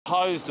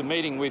proposed a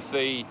meeting with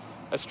the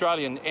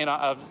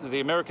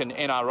American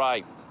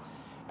NRA.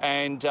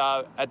 And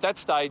at that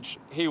stage,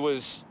 he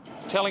was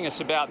telling us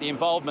about the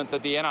involvement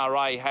that the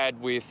NRA had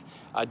with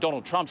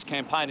Donald Trump's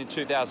campaign in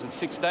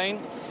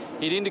 2016.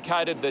 He'd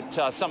indicated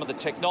that some of the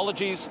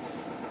technologies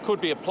could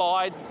be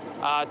applied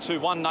to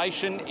One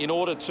Nation in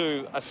order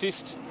to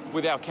assist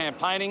with our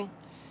campaigning.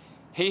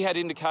 He had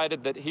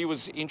indicated that he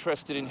was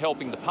interested in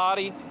helping the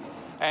party,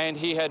 and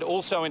he had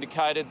also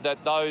indicated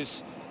that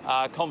those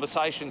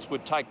conversations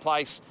would take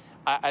place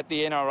at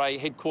the NRA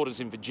headquarters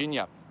in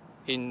Virginia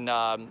in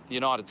the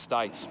United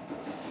States.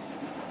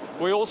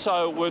 We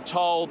also were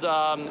told,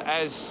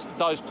 as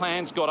those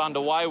plans got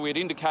underway, we had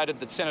indicated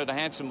that Senator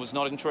Hanson was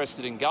not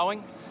interested in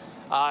going.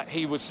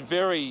 He was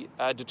very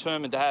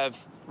determined to have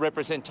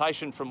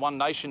representation from One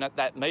Nation at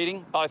that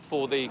meeting, both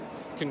for the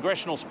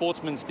Congressional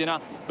Sportsmen's Dinner,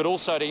 but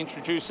also to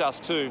introduce us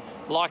to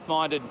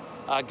like-minded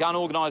gun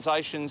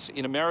organisations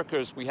in America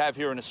as we have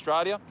here in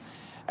Australia.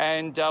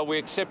 And we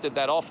accepted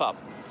that offer.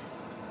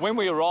 When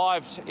we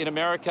arrived in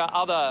America,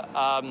 other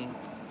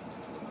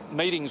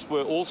meetings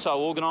were also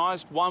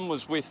organised. One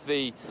was with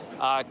the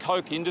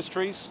Coke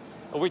Industries,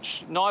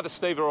 which neither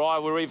Steve or I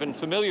were even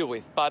familiar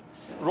with, but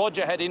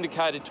Roger had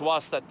indicated to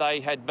us that they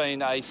had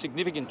been a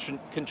significant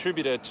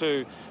contributor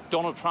to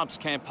Donald Trump's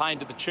campaign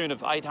to the tune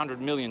of $800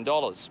 million.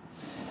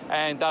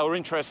 And they were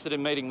interested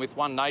in meeting with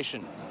One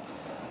Nation.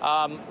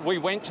 We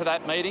went to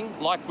that meeting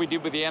like we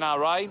did with the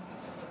NRA.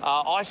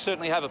 I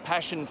certainly have a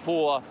passion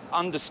for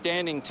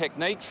understanding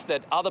techniques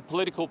that other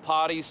political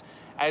parties,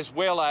 as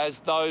well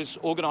as those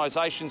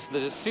organisations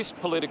that assist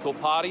political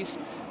parties,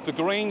 the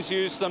Greens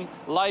use them,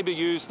 Labor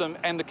use them,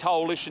 and the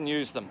Coalition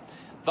use them.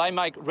 They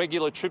make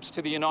regular trips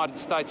to the United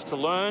States to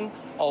learn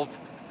of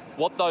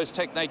what those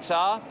techniques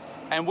are,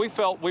 and we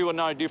felt we were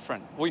no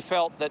different. We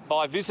felt that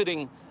by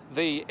visiting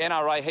the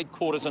NRA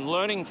headquarters and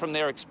learning from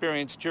their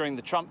experience during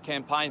the Trump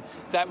campaign,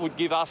 that would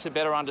give us a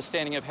better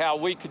understanding of how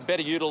we could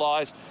better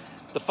utilise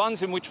the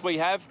funds in which we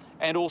have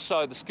and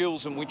also the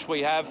skills in which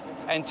we have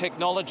and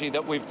technology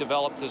that we've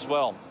developed as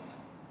well.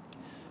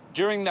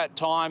 During that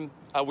time,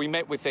 we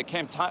met with their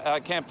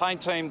campaign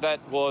team that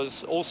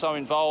was also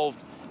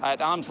involved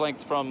at arm's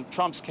length from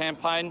Trump's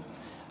campaign.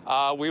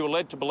 We were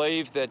led to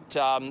believe that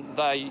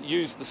they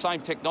used the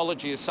same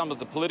technology as some of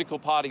the political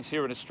parties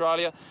here in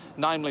Australia,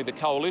 namely the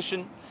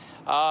Coalition.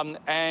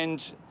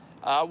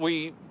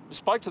 We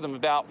spoke to them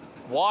about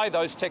why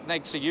those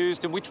techniques are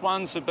used and which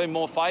ones have been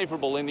more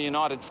favourable in the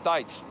United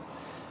States.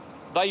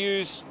 They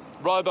use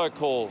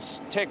robocalls,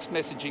 text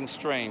messaging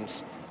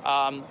streams,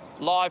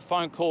 live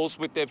phone calls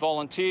with their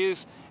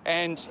volunteers,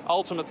 and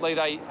ultimately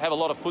they have a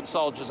lot of foot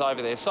soldiers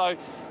over there. So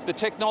the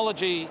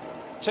technology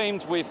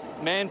teamed with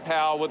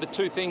manpower were the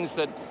two things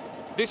that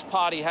this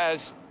party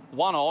has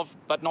one of,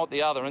 but not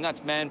the other, and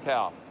that's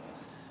manpower.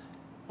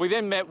 We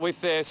then met with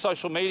their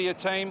social media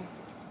team,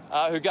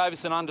 who gave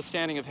us an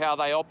understanding of how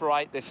they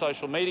operate their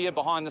social media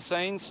behind the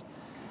scenes.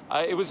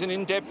 It was an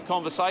in-depth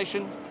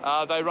conversation.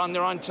 They run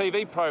their own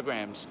TV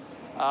programs.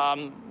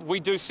 We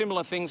do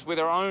similar things with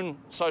our own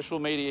social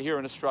media here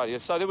in Australia,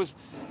 so there was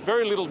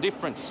very little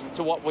difference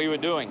to what we were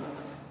doing.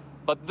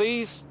 But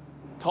these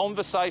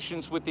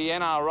conversations with the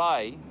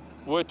NRA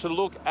were to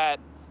look at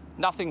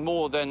nothing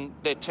more than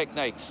their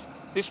techniques.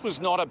 This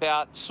was not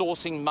about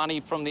sourcing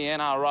money from the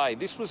NRA.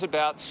 This was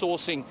about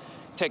sourcing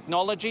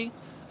technology,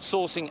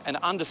 sourcing an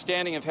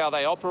understanding of how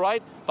they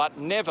operate, but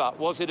never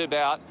was it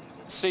about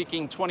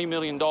seeking $20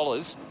 million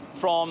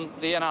from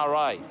the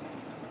NRA.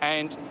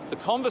 And the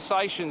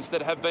conversations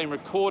that have been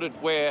recorded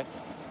where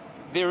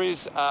there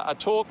is a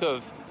talk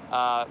of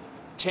 $10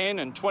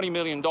 and $20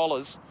 million,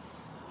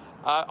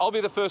 I'll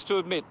be the first to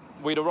admit,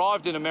 we'd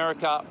arrived in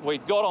America,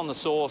 we'd got on the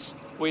sauce,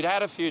 we'd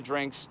had a few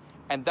drinks,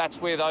 and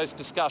that's where those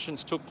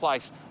discussions took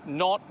place,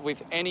 not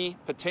with any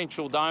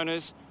potential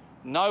donors,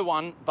 no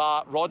one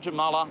but Roger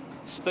Muller,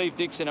 Steve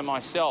Dixon and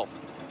myself.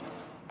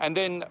 And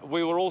then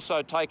we were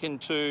also taken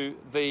to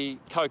the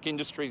Coke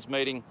Industries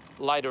meeting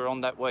later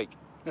on that week.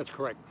 That's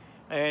correct.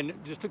 And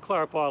just to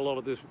clarify a lot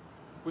of this,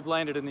 we've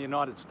landed in the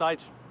United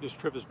States. This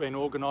trip has been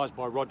organised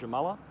by Roger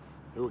Muller,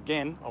 who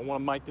again, I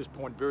want to make this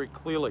point very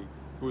clearly,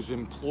 who was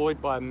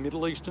employed by a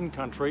Middle Eastern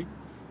country,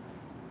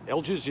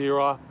 Al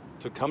Jazeera,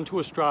 to come to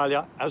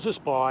Australia as a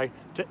spy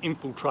to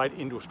infiltrate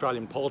into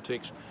Australian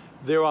politics.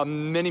 There are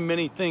many,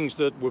 many things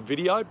that were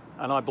videoed,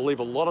 and I believe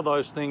a lot of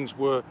those things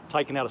were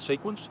taken out of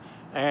sequence.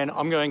 And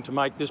I'm going to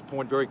make this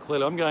point very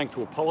clearly. I'm going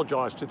to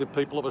apologise to the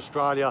people of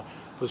Australia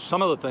for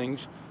some of the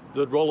things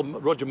that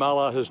Roger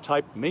Muller has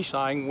taped me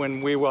saying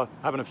when we were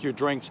having a few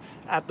drinks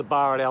at the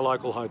bar at our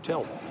local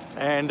hotel.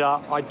 And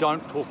I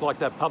don't talk like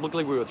that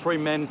publicly. We were three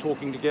men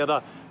talking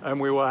together and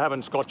we were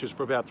having scotches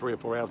for about 3 or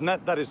 4 hours. And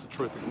that is the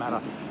truth of the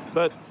matter.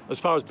 But as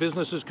far as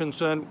business is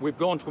concerned, we've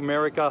gone to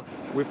America,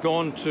 we've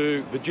gone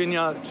to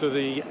Virginia, to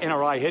the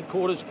NRA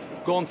headquarters,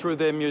 gone through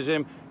their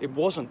museum. It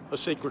wasn't a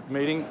secret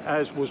meeting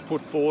as was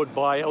put forward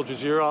by Al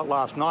Jazeera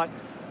last night.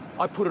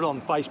 I put it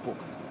on Facebook.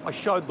 I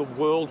showed the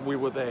world we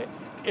were there.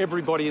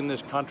 Everybody in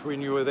this country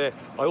knew we were there.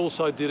 I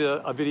also did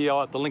a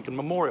video at the Lincoln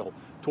Memorial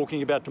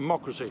talking about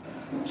democracy.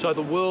 So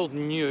the world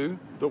knew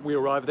that we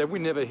were over there. We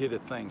never hid a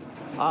thing.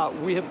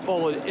 We have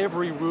followed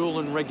every rule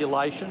and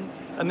regulation,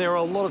 and there are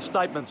a lot of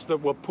statements that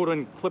were put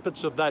in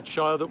clippets of that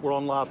show that were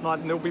on last night,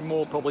 and there'll be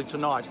more probably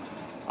tonight.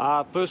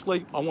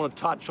 Firstly, I want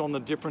to touch on the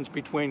difference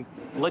between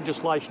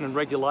legislation and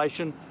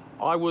regulation.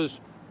 I was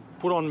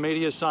put on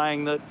media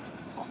saying that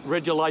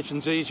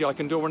regulation's easy, I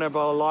can do it whenever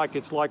I like,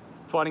 it's like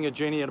fighting a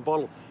genie in a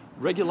bottle.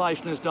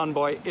 Regulation is done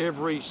by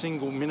every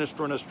single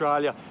minister in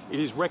Australia. It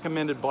is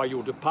recommended by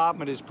your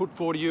department, it is put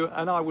forward to you,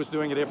 and I was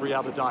doing it every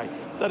other day.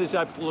 That is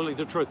absolutely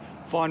the truth.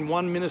 Find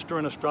one minister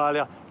in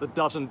Australia that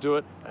doesn't do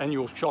it and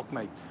you'll shock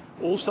me.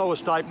 Also, a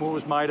statement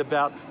was made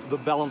about the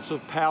balance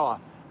of power,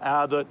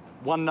 that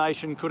one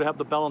nation could have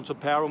the balance of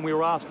power, and we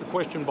were asked the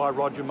question by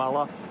Roger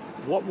Muller,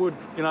 what would,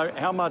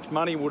 how much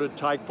money would it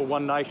take for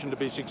one nation to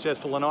be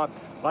successful? And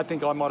I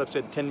think I might have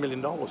said $10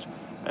 million.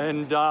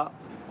 And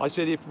I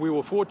said if we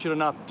were fortunate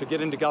enough to get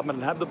into government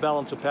and have the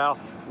balance of power,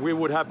 we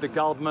would have the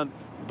government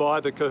by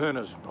the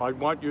kahunas. I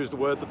won't use the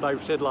word that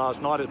they said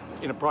last night, it's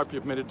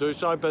inappropriate for me to do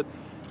so, but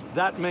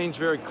that means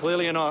very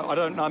clearly, and I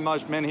don't know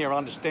most men here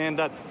understand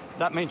that,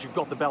 that means you've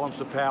got the balance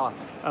of power.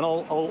 And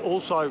I'll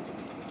also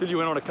fill you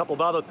in on a couple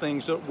of other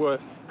things that were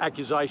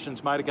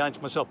accusations made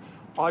against myself.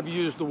 I've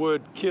used the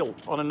word kill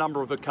on a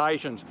number of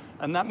occasions,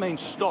 and that means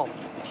stop.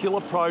 Kill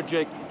a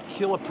project,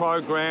 kill a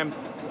program,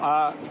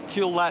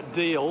 kill that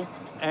deal,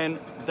 and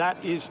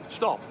that is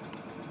stop.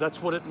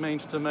 That's what it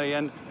means to me.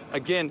 And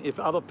again, if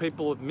other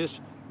people have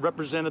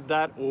misrepresented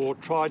that or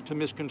tried to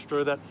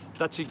misconstrue that,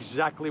 that's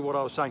exactly what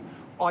I was saying.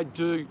 I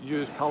do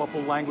use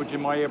colourful language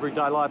in my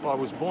everyday life. I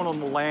was born on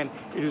the land.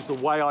 It is the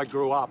way I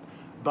grew up.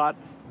 But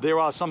there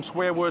are some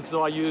swear words that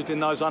I used in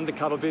those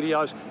undercover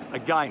videos.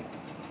 Again,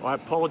 I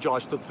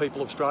apologise to the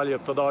people of Australia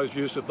for those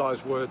use of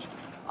those words.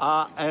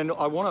 And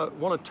I want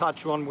to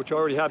touch on, which I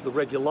already have, the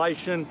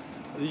regulation.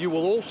 You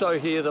will also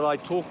hear that I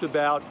talked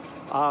about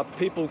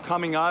people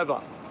coming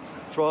over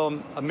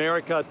from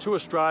America to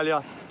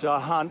Australia to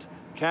hunt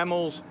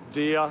camels,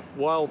 deer,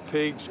 wild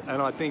pigs,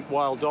 and I think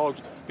wild dogs,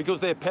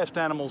 because they're pest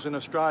animals in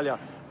Australia.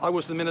 I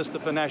was the Minister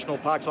for National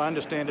Parks, I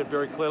understand it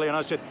very clearly, and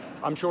I said,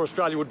 I'm sure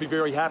Australia would be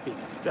very happy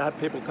to have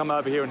people come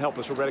over here and help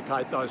us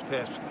eradicate those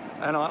pests.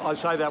 And I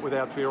say that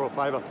without fear or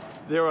favour.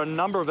 There are a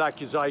number of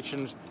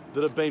accusations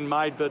that have been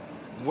made, but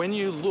when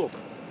you look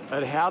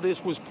at how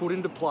this was put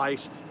into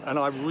place, and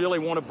I really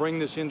want to bring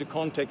this into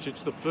context,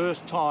 it's the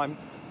first time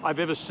I've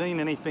ever seen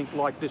anything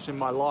like this in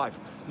my life.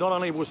 Not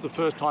only was the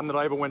first time that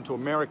I ever went to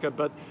America,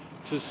 but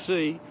to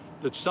see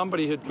that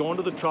somebody had gone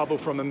to the trouble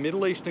from a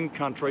Middle Eastern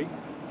country,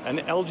 and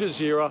Al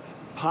Jazeera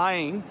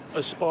paying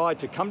a spy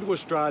to come to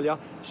Australia,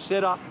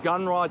 set up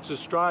Gun Rights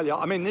Australia.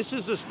 I mean, this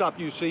is the stuff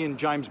you see in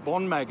James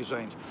Bond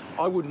magazines.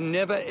 I would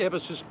never ever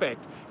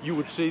suspect you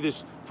would see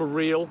this for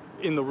real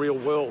in the real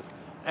world.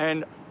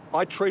 And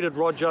I treated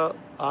Roger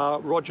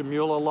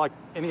Mueller like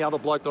any other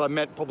bloke that I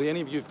met, probably any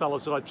of you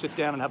fellas that I'd sit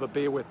down and have a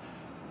beer with.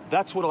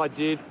 That's what I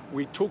did.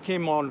 We took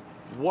him on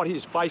what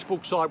his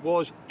Facebook site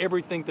was,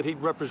 everything that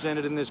he'd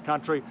represented in this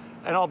country.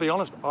 And I'll be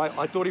honest,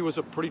 I thought he was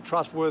a pretty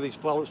trustworthy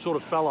sort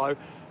of fellow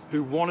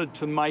who wanted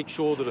to make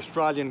sure that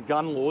Australian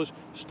gun laws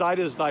stayed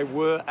as they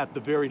were at the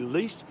very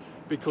least,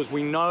 because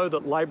we know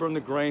that Labor and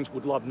the Greens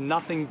would love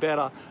nothing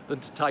better than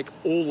to take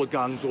all the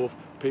guns off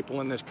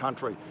people in this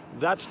country.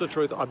 That's the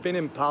truth. I've been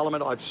in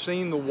Parliament. I've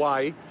seen the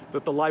way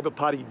that the Labor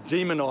Party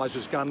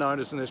demonises gun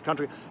owners in this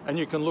country, and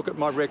you can look at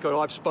my record.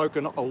 I've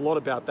spoken a lot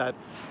about that.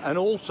 And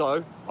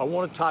also, I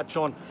want to touch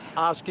on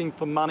asking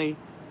for money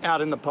out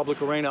in the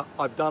public arena.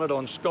 I've done it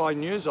on Sky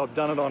News. I've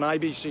done it on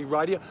ABC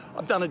Radio.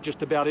 I've done it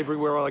just about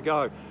everywhere I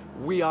go.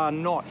 We are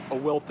not a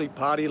wealthy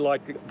party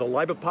like the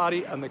Labor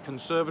Party and the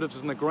Conservatives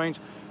and the Greens.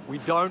 We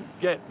don't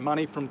get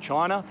money from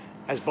China,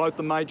 as both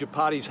the major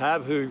parties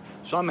have, who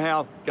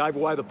somehow gave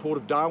away the Port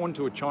of Darwin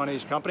to a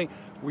Chinese company.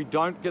 We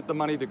don't get the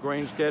money the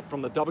Greens get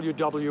from the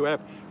WWF,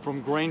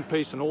 from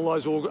Greenpeace and all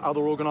those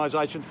other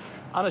organisations.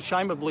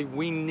 Unashamedly,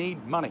 we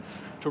need money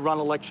to run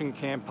election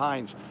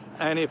campaigns.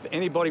 And if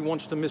anybody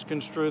wants to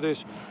misconstrue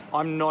this,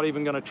 I'm not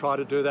even going to try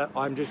to do that.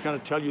 I'm just going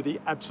to tell you the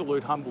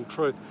absolute humble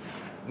truth.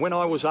 When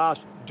I was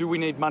asked, do we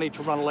need money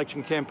to run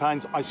election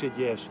campaigns? I said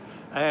yes.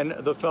 And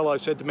the fellow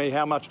said to me,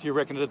 how much do you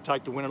reckon it'd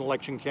take to win an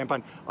election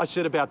campaign? I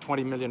said about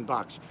 20 million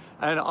bucks.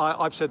 And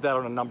I've said that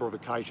on a number of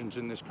occasions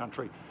in this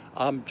country.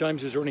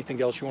 James, is there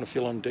anything else you want to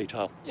fill in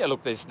detail? Yeah,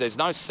 look, there's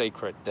no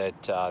secret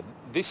that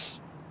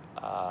this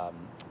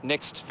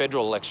next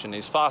federal election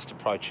is fast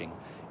approaching.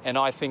 And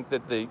I think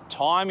that the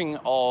timing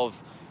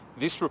of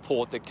this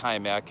report that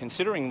came out,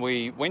 considering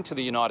we went to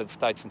the United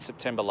States in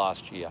September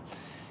last year,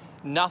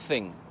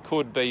 nothing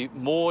could be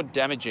more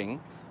damaging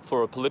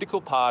for a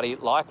political party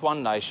like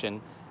One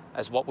Nation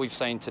as what we've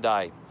seen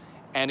today.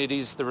 And it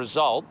is the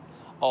result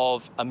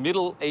of a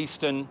Middle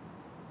Eastern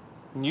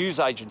news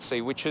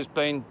agency which has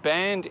been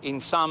banned in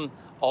some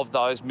of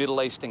those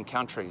Middle Eastern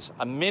countries.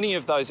 And many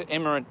of those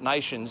emirate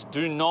nations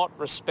do not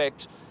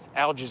respect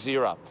Al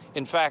Jazeera.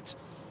 In fact,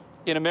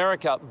 in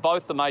America,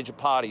 both the major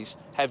parties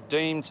have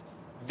deemed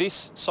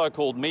this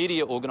so-called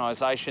media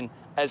organisation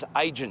as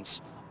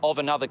agents of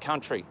another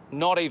country,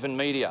 not even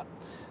media.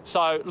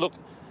 So look,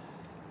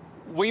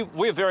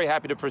 we're very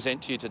happy to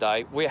present to you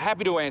today. We're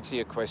happy to answer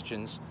your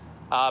questions.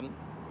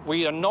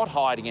 We are not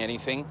hiding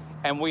anything,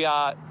 and we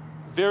are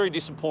very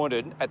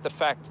disappointed at the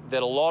fact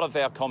that a lot of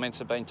our comments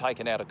have been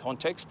taken out of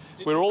context.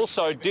 We're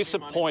also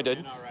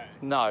disappointed.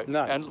 No,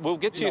 and we'll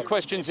get to your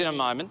questions in a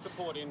moment.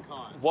 Support in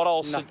kind. What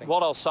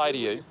I'll say to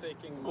you,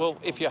 well,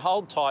 if you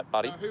hold tight,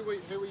 buddy, who were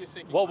you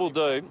seeking what we'll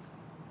money do,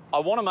 I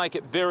want to make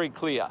it very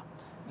clear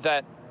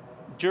that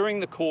during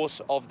the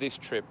course of this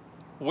trip,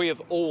 we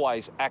have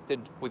always acted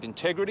with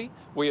integrity,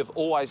 we have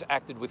always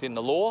acted within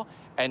the law,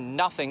 and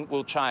nothing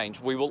will change.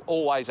 We will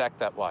always act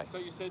that way. So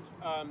you said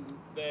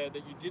there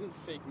that you didn't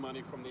seek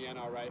money from the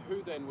NRA.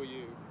 Who then were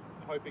you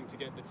hoping to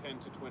get the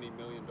 $10 to $20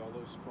 million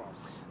from?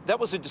 That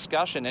was a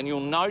discussion, and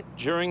you'll note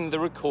during the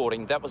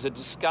recording, that was a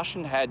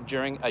discussion had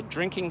during a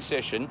drinking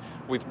session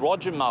with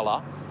Roger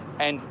Muller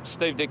and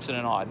Steve Dixon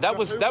and I. That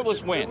was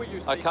when, who were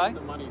you seeking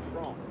the money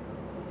from?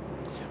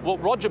 Well,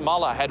 Roger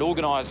Muller had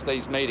organised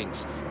these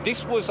meetings.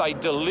 This was a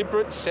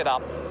deliberate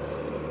setup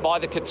by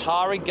the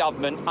Qatari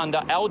government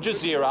under Al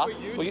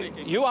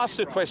Jazeera. You asked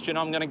a question,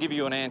 I'm going to give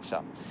you an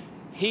answer.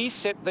 He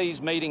set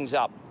these meetings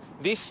up.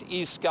 This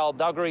is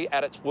skullduggery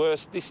at its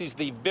worst. This is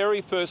the very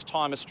first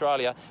time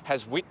Australia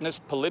has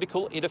witnessed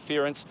political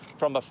interference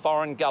from a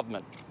foreign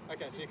government.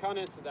 Okay, so you can't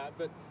answer that,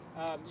 but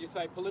you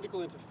say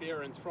political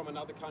interference from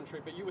another country,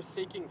 but you were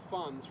seeking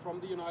funds from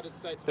the United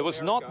States of There was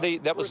America not the,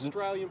 that for was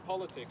Australian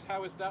politics.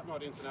 How is that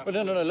not international?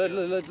 But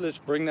no, let's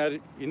bring that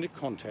into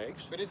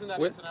context. But isn't that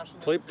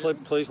international?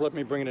 Please let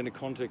me bring it into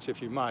context,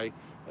 if you may.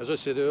 As I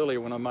said earlier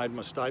when I made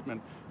my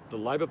statement, the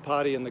Labor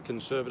Party and the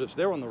Conservatives,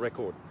 they're on the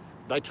record.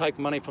 They take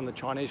money from the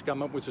Chinese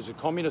government, which is a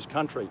communist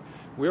country.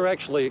 We're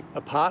actually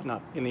a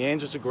partner in the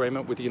ANZUS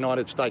agreement with the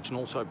United States and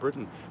also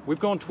Britain. We've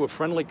gone to a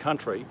friendly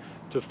country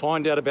to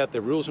find out about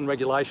their rules and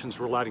regulations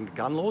relating to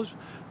gun laws.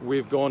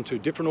 We've gone to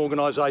different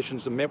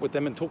organisations and met with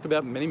them and talked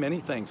about many, many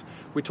things.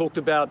 We talked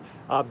about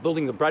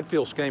building the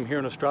Bradfield scheme here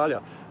in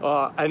Australia,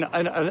 and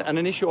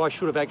an issue I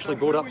should have actually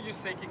brought up. Who were you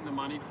seeking the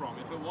money from?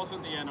 If it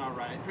wasn't the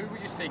NRA, who were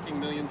you seeking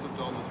millions of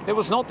dollars from? It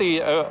was not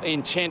the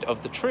intent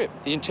of the trip.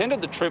 The intent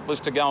of the trip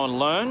was to go and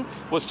learn,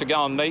 was to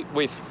go and meet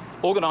with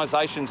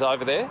organisations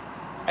over there,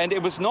 and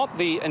it was not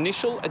the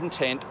initial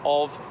intent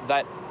of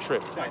that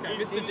trip.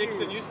 Mr.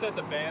 Dixon, you said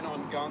the ban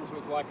on guns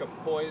was like a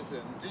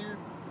poison. Do you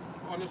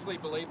honestly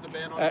believe the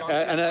ban on guns is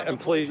like and a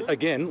please, poison?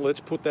 again, let's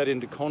put that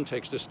into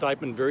context, a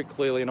statement very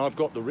clearly, and I've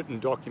got the written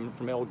document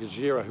from Al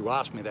Jazeera who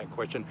asked me that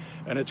question,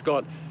 and it's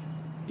got,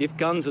 if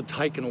guns are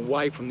taken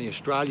away from the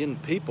Australian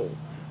people,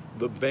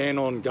 the ban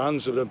on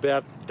guns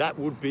that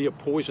would be a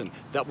poison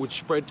that would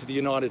spread to the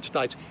United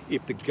States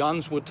if the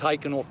guns were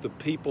taken off the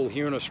people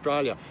here in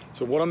Australia.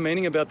 So what I'm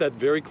meaning about that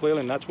very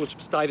clearly, and that's what's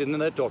stated in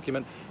that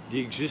document, the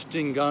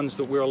existing guns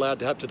that we're allowed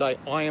to have today,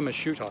 I am a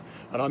shooter,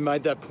 and I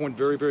made that point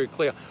very, very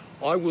clear.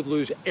 I would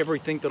lose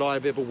everything that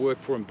I've ever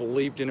worked for and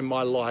believed in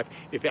my life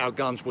if our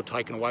guns were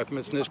taken away from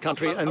us in this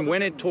country. And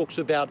when it talks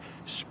about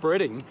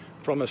spreading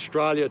from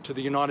Australia to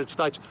the United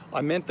States,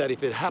 I meant that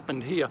if it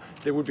happened here,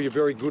 there would be a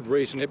very good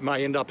reason it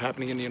may end up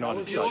happening in the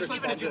United You also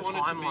States. said you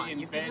wanted to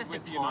be in bed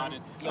with the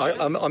United States.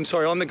 I'm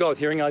sorry, I'm the guy with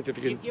hearing aids. If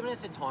you You've can. given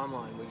us a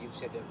timeline where you've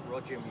said that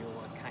Roger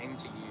Muller came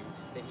to you,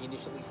 that he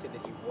initially said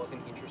that he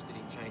wasn't interested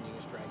in changing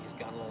Australia's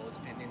gun laws,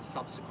 and then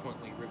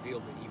subsequently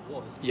revealed that he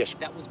was. Yes.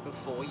 That was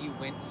before you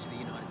went to the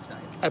United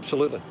States.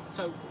 Absolutely.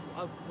 So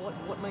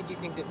what made you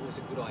think that it was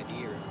a good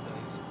idea if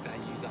those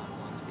values aren't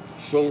ones that you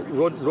share?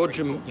 Well,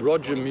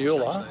 Roger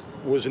Muller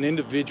was an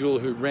individual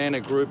who ran a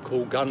group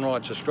called Gun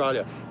Rights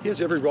Australia. He has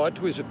every right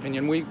to his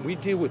opinion. We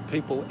deal with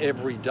people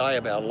every day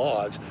of our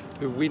lives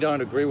who we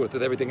don't agree with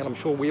everything, and I'm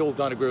sure we all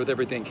don't agree with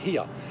everything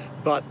here.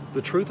 But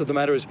the truth of the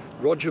matter is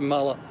Roger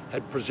Muller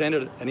had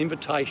presented an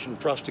invitation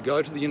for us to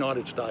go to the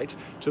United States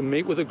to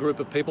meet with a group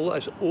of people,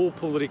 as all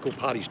political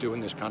parties do in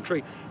this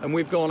country, and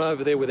we've gone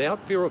over there without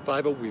fear or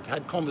favour. We've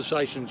had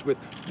conversations with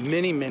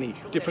many, many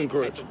different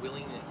groups. Surely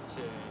that indicates a willingness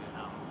to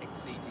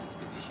accede to his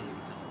position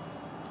in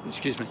some.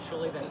 Excuse me?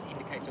 Surely that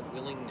indicates a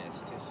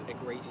willingness to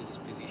agree to his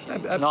position.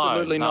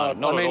 Absolutely No, not.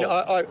 not I mean, at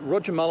all.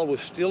 Roger Muller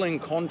was still in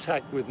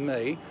contact with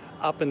me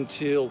up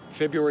until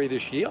February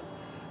this year,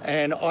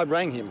 and I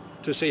rang him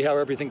to see how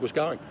everything was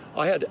going.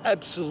 I had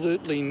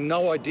absolutely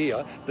no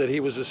idea that he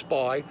was a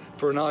spy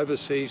for an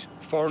overseas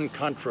foreign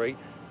country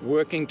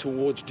working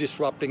towards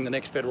disrupting the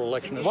next federal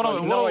election. What I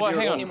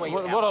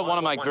want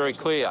to make very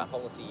clear.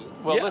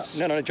 Well, Yeah, let's.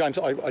 no, James,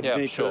 I Yeah,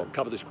 need sure. to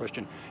cover this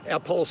question. Our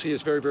policy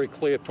is very, very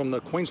clear. From the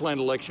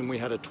Queensland election, we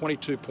had a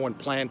 22-point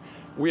plan.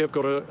 We have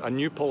got a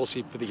new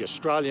policy for the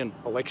Australian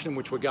election,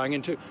 which we're going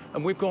into,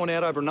 and we've gone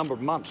out over a number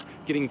of months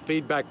getting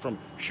feedback from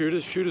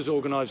shooters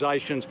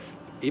organisations,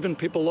 even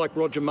people like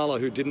Roger Muller,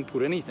 who didn't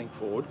put anything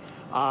forward,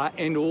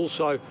 and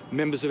also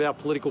members of our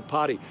political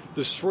party.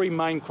 There's three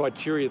main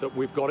criteria that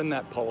we've got in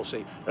that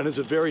policy, and it's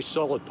a very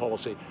solid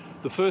policy.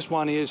 The first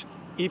one is,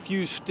 if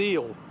you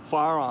steal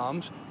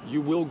firearms, you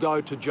will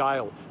go to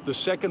jail. The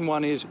second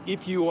one is,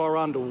 if you are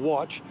under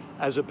watch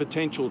as a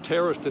potential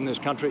terrorist in this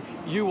country,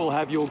 you will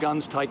have your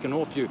guns taken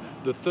off you.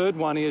 The third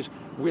one is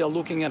we are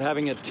looking at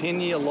having a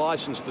 10-year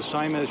licence, the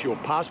same as your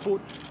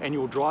passport and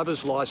your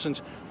driver's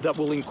licence, that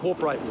will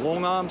incorporate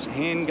long arms,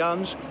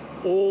 handguns,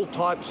 all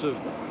types of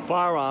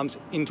firearms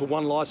into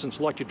one licence,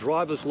 like your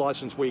driver's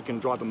licence, where you can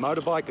drive a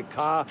motorbike, a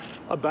car,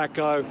 a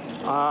backhoe,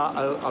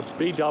 a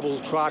B-double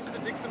truck.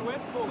 Mr. Dixon,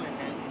 where's Pauline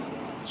Hanson?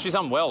 She's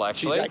unwell,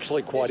 actually. She's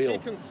actually quite ill. Is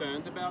she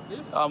concerned about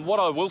this? What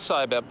I will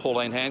say about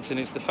Pauline Hanson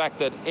is the fact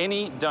that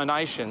any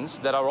donations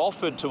that are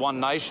offered to One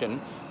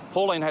Nation,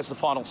 Pauline has the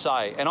final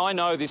say. And I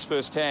know this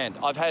firsthand.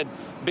 I've had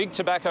big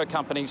tobacco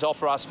companies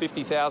offer us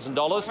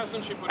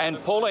 $50,000, and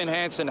Pauline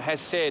Hanson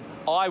has said,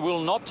 I will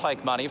not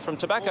take money from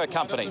tobacco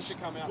companies.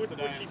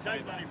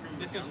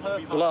 This is her.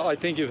 Well, I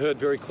think you've heard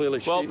very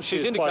clearly. Well,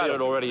 she's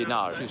indicated already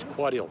no. She's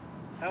quite ill.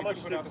 How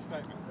much put out a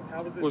statement?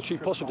 Well, she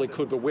possibly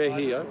could, but we're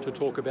here to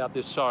talk about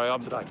this. Sorry,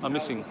 I'm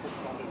missing.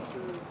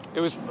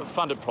 It was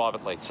funded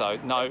privately, so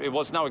no, it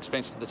was no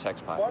expense to the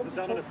taxpayer. Was it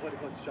done in a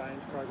political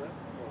exchange program?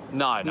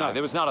 No,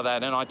 there was none of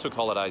that, and I took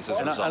holidays as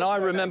a result. And I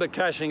remember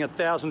cashing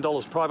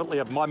 $1,000 privately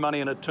of my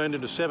money, and it turned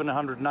into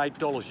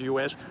 $708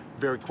 US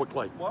very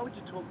quickly. Why would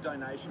you talk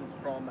donations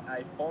from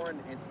a foreign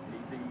entity,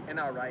 the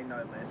NRA no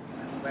less,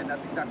 when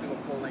that's exactly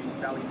what Pauline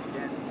rallies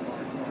against,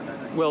 foreign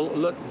donations? Well,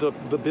 look,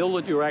 the bill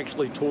that you're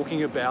actually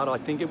talking about, I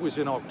think it was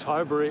in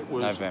October, it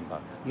was...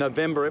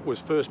 November it was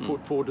first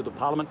put forward to the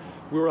Parliament.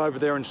 We were over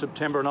there in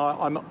September, and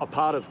I'm a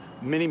part of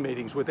many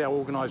meetings with our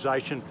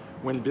organisation.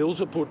 When bills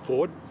are put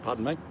forward,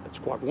 pardon me, that's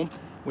quite warm,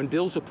 when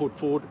bills are put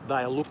forward, they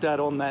are looked at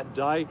on that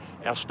day.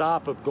 Our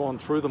staff have gone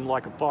through them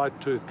like a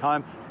fine-tooth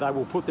comb. They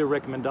will put their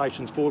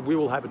recommendations forward. We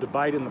will have a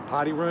debate in the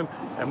party room,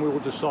 and we will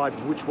decide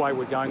which way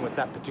we're going with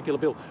that particular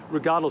bill,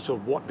 regardless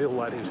of what bill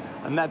that is.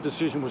 And that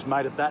decision was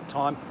made at that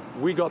time.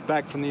 We got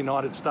back from the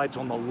United States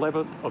on the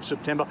 11th of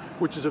September,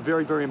 which is a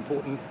very, very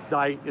important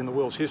day in the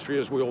world's history,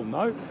 as we all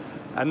know.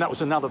 And that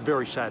was another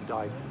very sad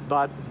day.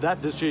 But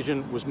that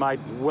decision was made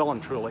well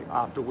and truly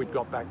after we'd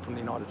got back from the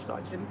United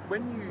States. And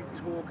when you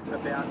talk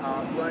about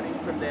learning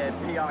from their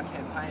PR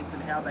campaigns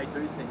and how they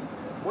do things,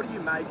 what do you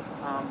make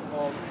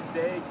of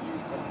their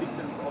use of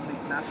victims of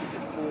these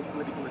massacres for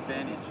political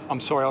advantage?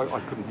 I'm sorry, I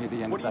couldn't hear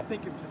the end of that. What do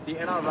you think of the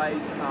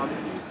NRA's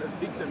use of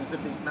victims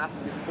of these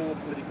massacres for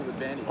political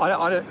advantage?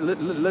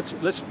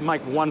 Let's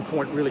make one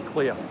point really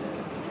clear.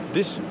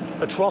 This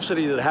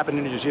atrocity that happened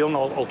in New Zealand,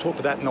 I'll talk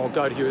to that and I'll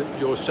go to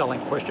your selling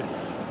question.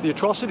 The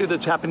atrocity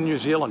that's happened in New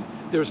Zealand,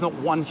 there is not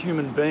one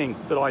human being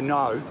that I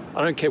know,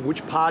 I don't care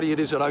which party it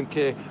is, I don't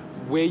care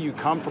where you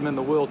come from in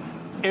the world,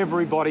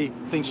 everybody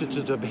thinks it's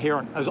as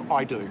abhorrent as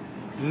I do.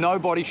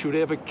 Nobody should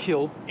ever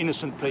kill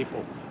innocent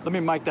people. Let me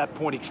make that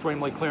point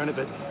extremely clear, and if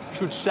it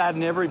should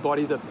sadden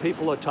everybody that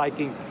people are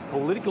taking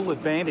political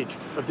advantage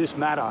of this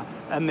matter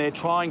and they're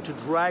trying to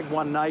drag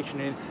One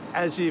Nation in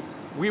as if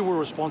we were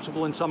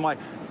responsible in some way.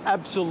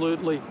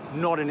 Absolutely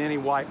not in any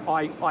way.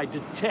 I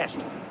detest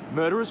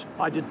murderers.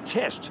 I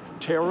detest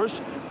terrorists,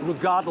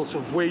 regardless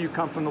of where you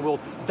come from in the world.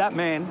 That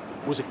man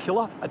was a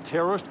killer, a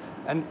terrorist,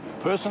 and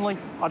personally,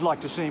 I'd like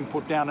to see him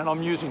put down. And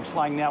I'm using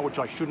slang now, which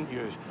I shouldn't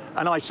use.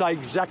 And I say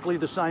exactly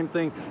the same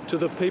thing to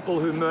the people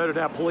who murdered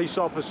our police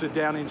officer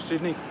down in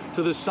Sydney,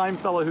 to the same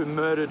fellow who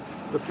murdered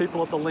the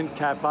people at the Link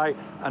Cafe.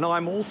 And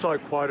I'm also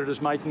quoted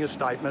as making a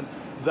statement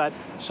that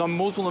some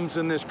Muslims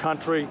in this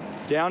country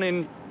down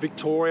in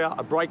Victoria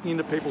are breaking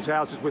into people's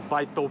houses with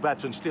baseball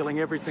bats and stealing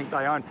everything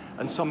they own,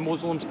 and some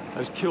Muslims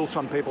has killed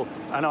some people.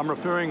 And I'm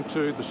referring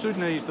to the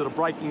Sudanese that are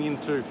breaking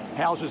into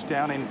houses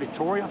down in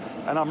Victoria,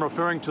 and I'm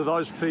referring to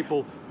those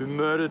people who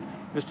murdered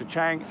Mr.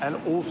 Chang and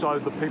also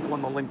the people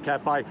in the Link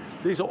Cafe.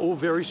 These are all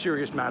very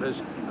serious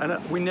matters,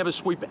 and we never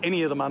sweep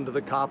any of them under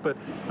the carpet.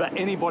 For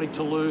anybody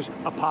to lose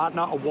a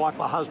partner, a wife,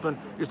 a husband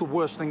is the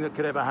worst thing that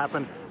could ever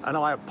happen, and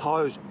I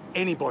oppose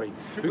anybody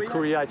who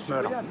creates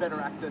murder. Should we have better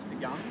access to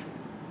guns?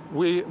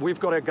 We've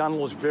got our gun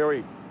laws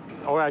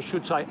or I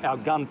should say our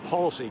gun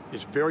policy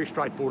is very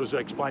straightforward, as I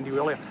explained to you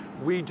earlier.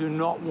 We do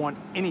not want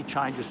any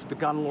changes to the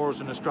gun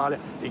laws in Australia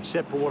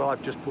except for what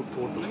I've just put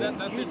forward before.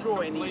 That's a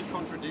complete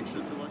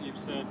contradiction to what you've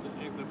said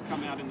that's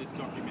come out in this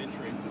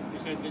documentary. You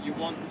said that you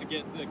want to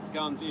get the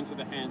guns into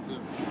the hands of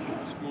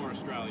more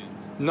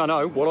Australians.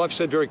 No, what I've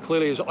said very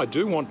clearly is I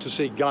do want to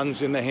see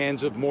guns in the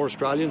hands of more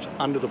Australians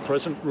under the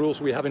present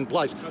rules we have in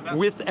place. So that's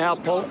with our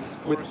guns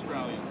for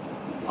Australians.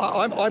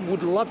 I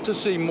would love to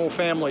see more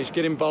families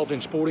get involved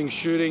in sporting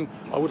shooting.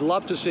 I would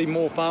love to see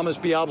more farmers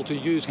be able to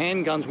use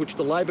handguns, which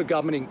the Labor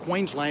government in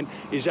Queensland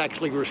is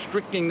actually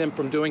restricting them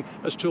from doing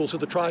as tools of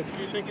the trade.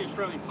 Do you think the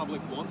Australian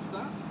public wants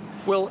that?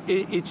 Well,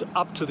 it's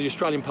up to the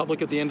Australian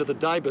public at the end of the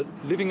day, but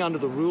living under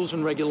the rules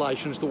and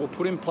regulations that were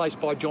put in place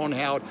by John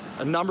Howard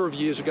a number of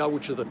years ago,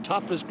 which are the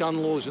toughest gun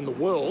laws in the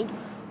world,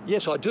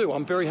 yes, I do.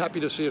 I'm very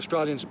happy to see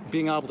Australians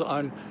being able to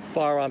own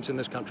firearms in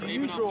this country.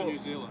 Even up to New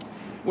Zealand?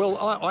 Well,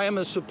 I am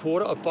a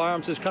supporter of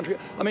firearms in this country.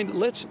 I mean,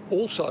 let's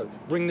also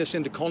bring this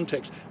into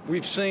context.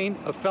 We've seen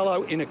a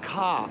fellow in a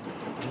car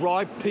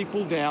drive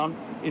people down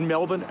in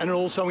Melbourne and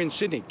also in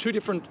Sydney. Two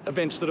different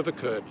events that have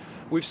occurred.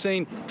 We've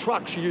seen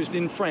trucks used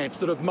in France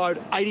that have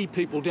mowed 80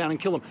 people down and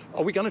killed them.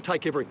 Are we going to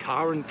take every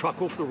car and truck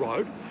off the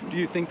road? Do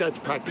you think that's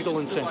practical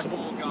and sensible?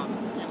 Like more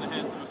guns in the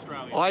hands of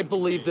Australia? I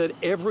believe that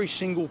every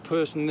single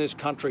person in this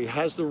country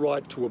has the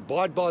right to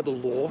abide by the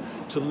law,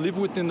 to live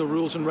within the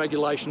rules and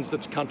regulations of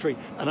this country,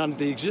 and under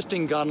the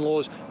existing gun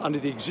laws, under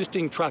the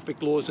existing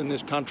traffic laws in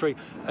this country.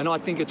 And I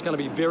think it's going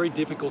to be very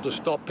difficult to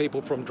stop people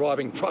from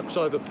driving trucks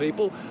over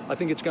people. I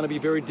think it's going to be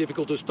very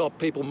difficult to stop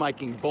people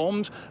making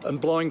bombs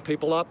and blowing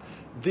people up.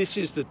 This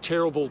is the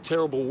terrible,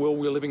 terrible world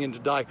we're living in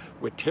today.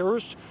 We're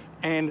terrorists,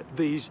 and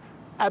these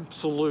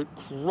absolute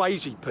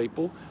crazy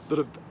people that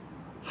have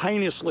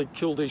heinously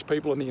killed these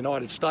people in the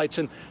United States,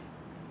 and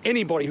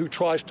anybody who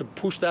tries to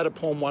push that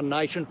upon one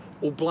nation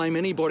or blame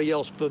anybody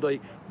else for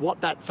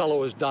what that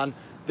fellow has done,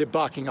 they're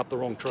barking up the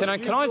wrong tree. Can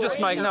I just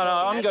make,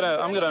 I'm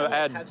going to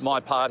add my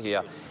part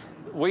here.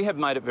 We have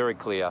made it very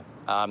clear.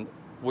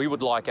 We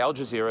would like Al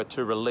Jazeera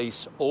to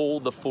release all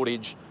the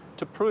footage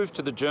to prove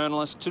to the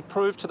journalists, to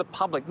prove to the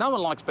public. No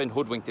one likes being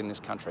hoodwinked in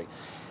this country.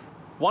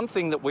 One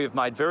thing that we've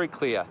made very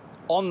clear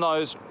on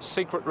those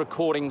secret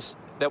recordings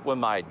that were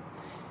made,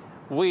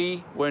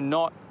 we were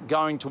not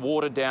going to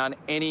water down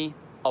any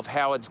of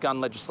Howard's gun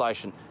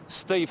legislation.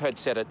 Steve had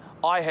said it,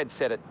 I had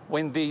said it.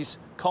 When these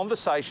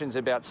conversations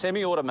about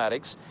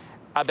semi-automatics,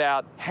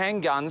 about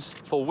handguns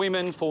for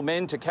women, for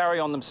men to carry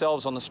on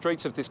themselves on the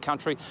streets of this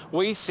country,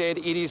 we said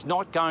it is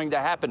not going to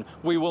happen.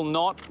 We will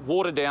not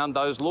water down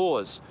those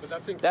laws. But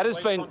that's in that has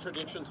been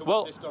contradiction to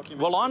what this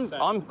document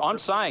I'm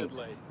saying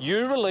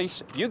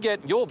you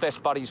get your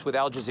best buddies with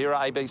Al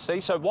Jazeera,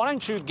 ABC, so why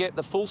don't you get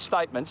the full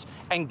statements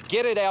and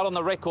get it out on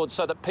the record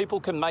so that people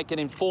can make an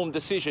informed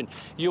decision.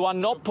 You are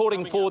not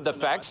putting forward the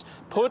facts.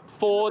 Put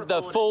forward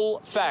the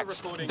full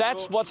facts.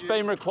 That's what's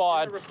been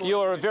required.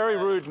 You are a very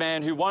rude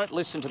man who won't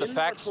listen to the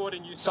facts.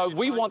 So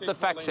we want the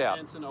facts out.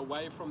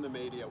 Away from the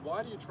media.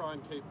 Why do you try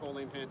and keep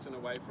Pauline Hanson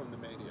away from the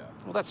media?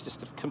 Well, that's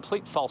just a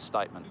complete false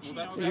statement.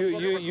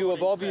 You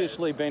have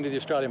obviously been to the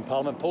Australian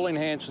Parliament. Pauline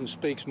Hanson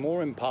speaks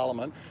more in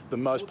Parliament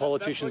than most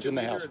politicians in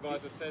the House. That's what your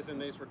advisor says in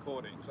these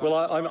recordings. Well,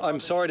 I'm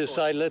sorry to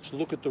say, let's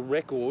look at the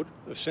record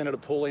of Senator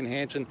Pauline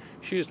Hanson.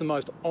 She is the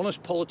most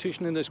honest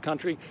politician in this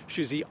country.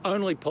 She's the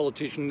only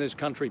politician in this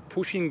country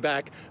pushing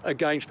back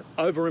against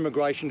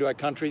over-immigration to our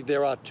country.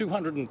 There are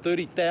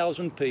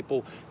 230,000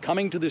 people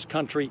coming to this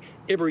country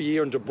every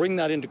year, and to bring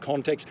that into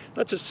context,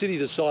 that's a city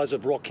the size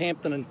of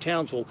Rockhampton and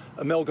Townsville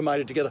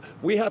amalgamated together.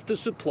 We have to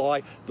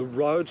supply the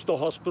roads, the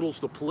hospitals,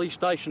 the police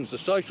stations, the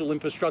social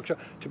infrastructure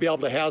to be able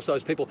to house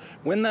those people.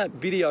 When that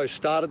video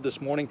started this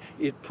morning,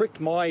 it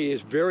pricked my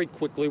ears very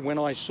quickly when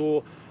I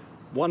saw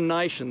One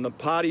Nation, the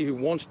party who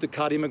wants to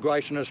cut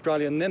immigration in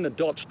Australia, and then the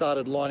dots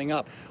started lining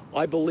up.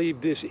 I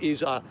believe this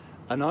is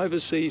an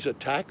overseas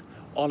attack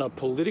on a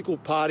political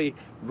party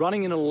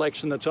running an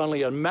election that's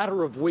only a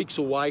matter of weeks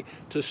away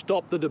to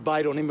stop the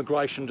debate on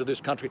immigration to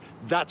this country.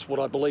 That's what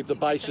I believe the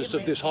basis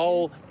of this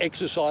whole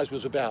exercise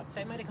was about. So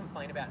you made a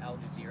complaint about Al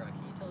Jazeera.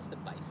 Can you tell us the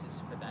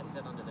basis for that? Is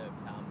that under the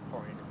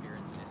foreign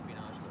interference and espionage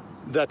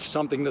laws? That's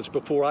something that's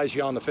before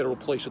ASIO and the Federal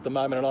Police at the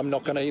moment, and I'm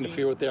not going to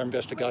interfere with their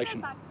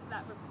investigation. Back to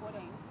that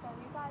reporting. So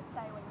you guys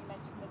say when you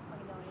mentioned the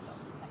 $20 million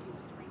that you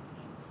were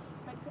drinking,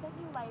 but didn't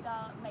you later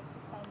make the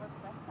same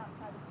request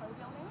outside the Crow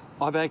building?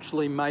 I've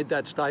actually made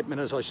that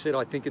statement, as I said,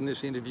 I think in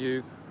this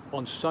interview,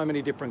 on so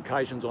many different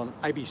occasions, on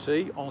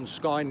ABC, on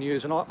Sky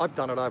News, and I've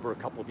done it over a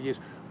couple of years.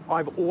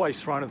 I've always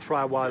thrown a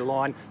throwaway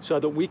line so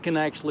that we can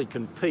actually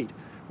compete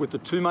with the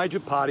two major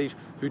parties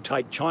who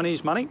take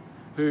Chinese money,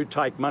 who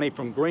take money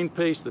from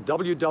Greenpeace, the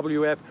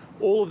WWF,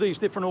 all of these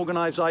different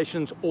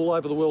organisations all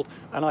over the world.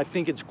 And I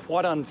think it's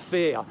quite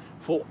unfair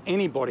for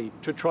anybody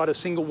to try to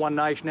single One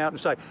Nation out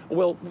and say,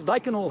 well, they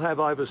can all have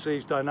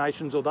overseas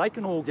donations or they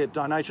can all get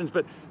donations,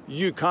 but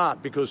you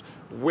can't because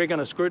we're going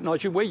to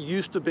scrutinise you. We're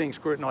used to being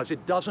scrutinised.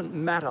 It doesn't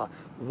matter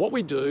what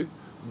we do,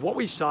 what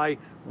we say,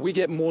 we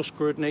get more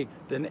scrutiny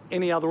than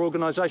any other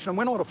organisation. And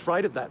we're not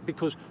afraid of that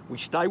because we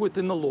stay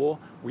within the law,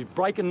 we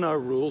break no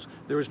rules.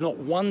 There is not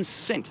 1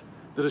 cent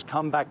that has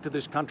come back to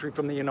this country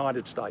from the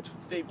United States.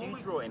 Steve, do you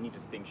draw any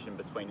distinction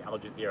between Al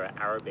Jazeera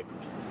Arabic,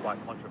 which is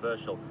quite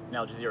controversial, and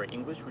Al Jazeera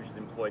English, which has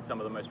employed some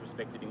of the most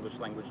respected English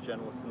language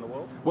journalists in the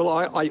world? Well,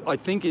 I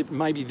think it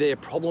may be their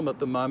problem at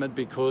the moment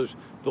because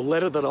the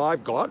letter that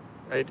I've got,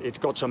 it's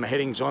got some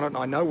headings on it and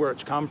I know where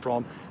it's come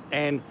from,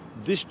 and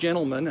this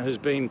gentleman has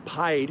been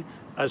paid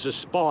as a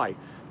spy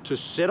to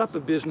set up a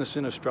business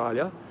in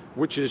Australia,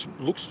 which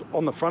looks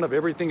on the front of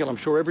everything, and I'm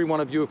sure every one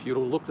of you, if you'd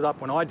have looked it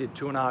up when I did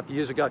 2.5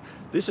 years ago,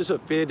 this is a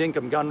Fair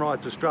Dinkum Gun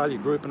Rights Australia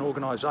group and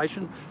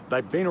organisation.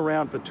 They've been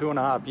around for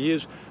 2.5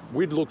 years.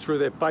 We'd looked through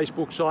their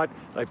Facebook site.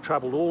 They've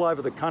travelled all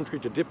over the country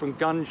to different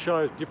gun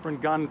shows,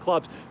 different gun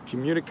clubs,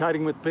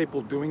 communicating with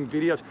people, doing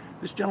videos.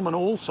 This gentleman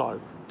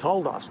also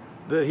told us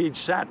that he'd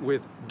sat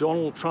with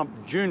Donald Trump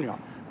Jr.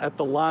 at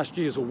the last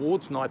year's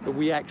awards night that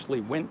we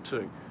actually went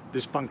to,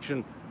 this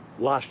function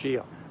last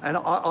year. And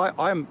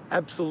I'm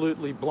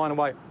absolutely blown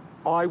away.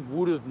 I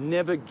would have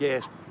never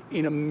guessed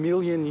in a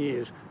million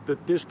years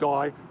that this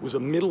guy was a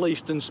Middle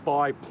Eastern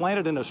spy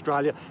planted in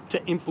Australia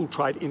to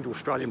infiltrate into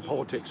Australian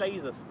politics. You say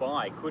he's a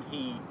spy. Could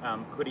he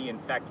in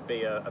fact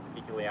be a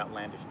particularly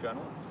outlandish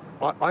journalist?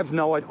 I've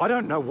no idea. I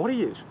don't know what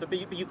he is. So,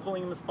 but you're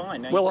calling him a spy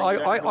now. Well,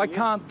 I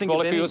can't think of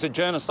Well, if any... he was a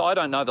journalist, I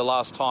don't know the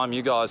last time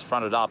you guys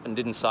fronted up and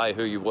didn't say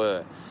who you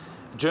were.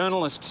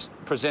 Journalists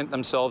present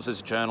themselves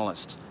as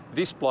journalists.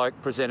 This bloke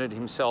presented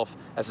himself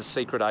as a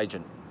secret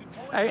agent.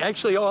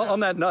 Actually, on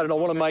that note, and I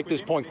want to make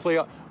this point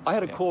clear, I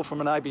had a call from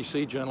an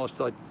ABC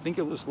journalist, I think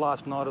it was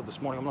last night or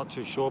this morning, I'm not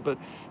too sure, but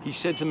he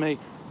said to me,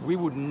 we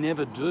would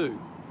never do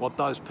what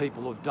those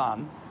people have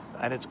done,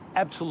 and it's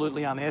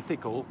absolutely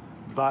unethical,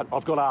 but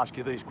I've got to ask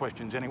you these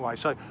questions anyway.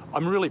 So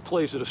I'm really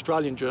pleased that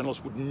Australian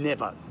journalists would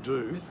never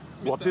do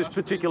what this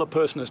particular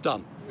person has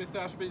done. Mr.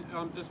 Ashby,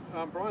 does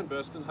Brian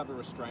Burston have a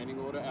restraining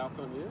order out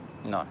on you?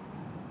 No,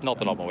 not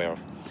that I'm aware of.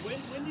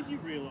 When did you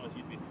realise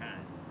you'd been had?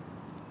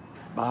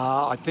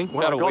 I think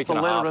when About I a got week the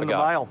and a half letter in the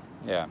ago. mail.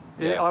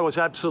 Yeah. I was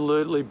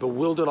absolutely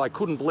bewildered. I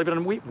couldn't believe it.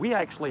 And we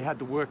actually had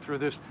to work through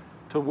this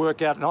to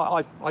work out. And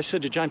I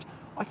said to James,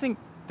 I think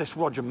this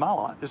Roger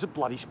Muller is a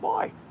bloody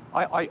spy.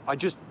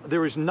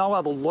 There is no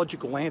other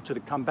logical answer to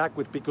come back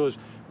with, because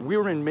we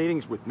were in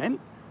meetings with men.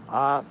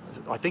 I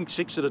think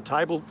 6 at a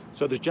table.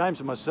 So there's James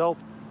and myself,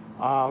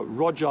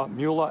 Roger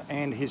Muller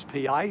and his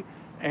PA,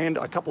 and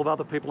a couple of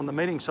other people in the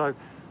meeting. So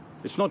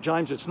it's not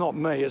James, it's not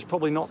me. It's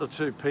probably not the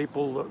 2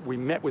 people that we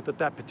met with at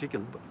that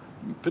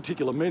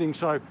particular meeting.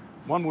 So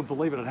one would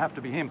believe it'd have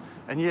to be him.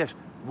 And yes,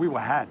 we were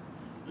had.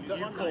 Is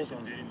one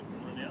nation dead in the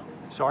water now?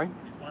 Sorry?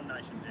 Is one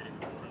nation dead in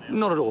the water now?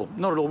 Not at all,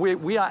 not at all.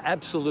 We are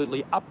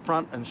absolutely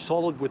upfront and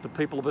solid with the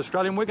people of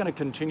Australia, and we're going to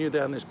continue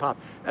down this path.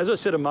 As I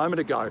said a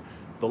moment ago,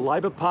 the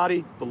Labor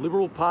Party, the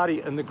Liberal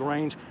Party and the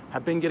Greens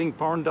have been getting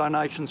foreign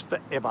donations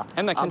forever.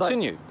 And they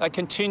continue. They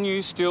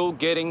continue still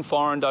getting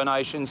foreign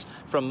donations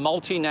from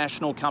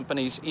multinational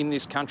companies in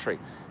this country.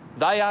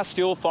 They are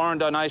still foreign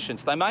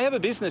donations. They may have a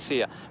business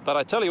here, but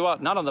I tell you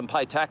what, none of them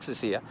pay taxes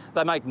here.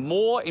 They make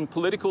more in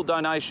political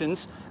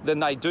donations than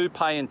they do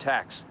pay in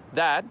tax.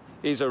 That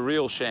is a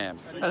real sham.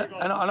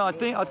 And I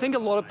think a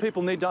lot of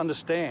people need to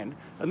understand,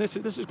 and this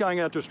is going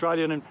out to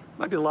Australia, and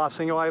maybe the last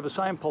thing I ever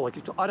say in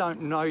politics, I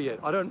don't know yet.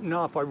 I don't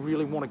know if I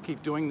really want to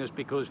keep doing this,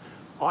 because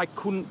I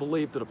couldn't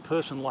believe that a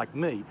person like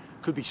me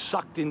could be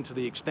sucked in to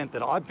the extent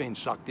that I've been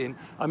sucked in.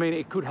 I mean,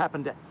 it could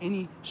happen to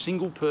any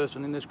single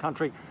person in this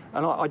country.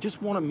 And I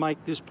just want to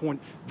make this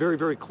point very,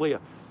 very clear.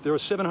 There are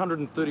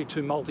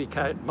 732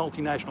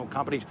 multinational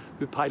companies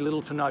who pay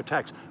little to no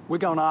tax. We're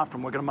going after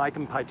them. We're going to make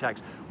them pay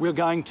tax. We're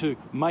going to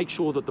make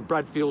sure that the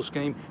Bradfield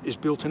scheme is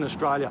built in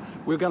Australia.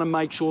 We're going to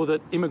make sure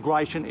that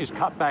immigration is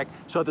cut back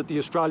so that the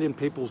Australian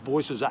people's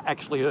voices are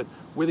actually heard.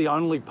 We're the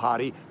only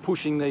party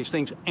pushing these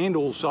things, and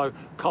also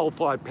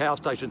coal-fired power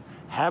stations.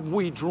 Have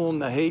we drawn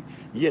the heat?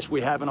 Yes,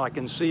 we have, and I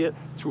can see it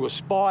through a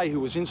spy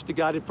who was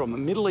instigated from a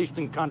Middle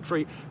Eastern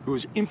country, who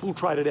has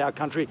infiltrated our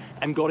country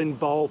and got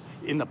involved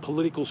in the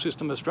political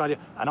system of Australia.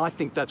 And I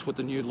think that's what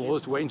the new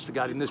laws were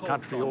instigating this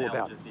country all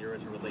about. Al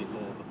Jazeera to release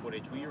all of the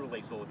footage. Will you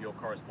release all of your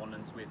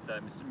correspondence with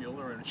Mr.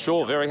 Mueller? And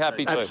Sure, very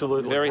happy to.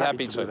 Absolutely. Very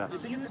happy to. Do you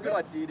think it's a good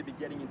idea to be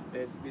getting into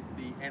bed with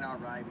the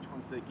NRA, which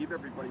wants to give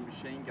everybody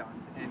machine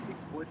guns and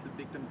exploit the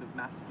victims of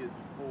massacres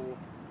to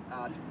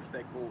push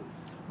their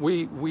cause?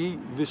 We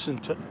listen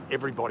to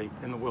everybody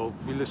in the world.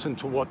 We listen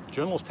to what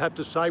journalists have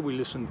to say. We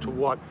listen to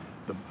what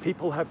the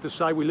people have to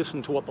say. We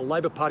listen to what the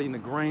Labor Party and the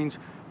Greens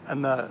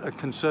and the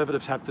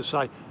Conservatives have to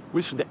say. We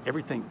listen to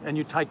everything. And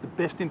you take the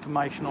best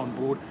information on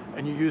board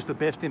and you use the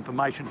best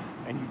information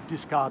and you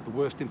discard the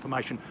worst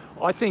information.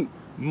 I think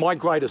my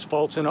greatest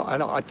faults, and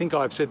I think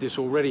I've said this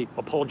already,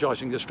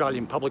 apologising to the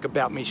Australian public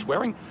about me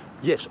swearing.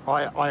 Yes,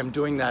 I am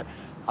doing that.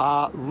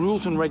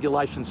 Rules and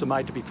regulations are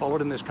made to be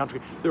followed in this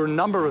country. There are a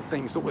number of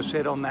things that were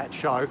said on that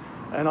show,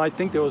 and I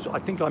think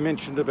I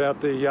mentioned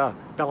about the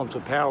balance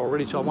of power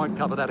already, so I won't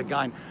cover that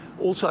again.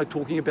 Also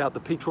talking about the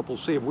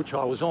PCCC, of which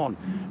I was on,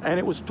 and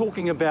it was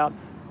talking about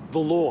the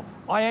law.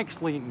 I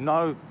actually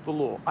know the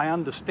law. I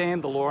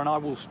understand the law, and I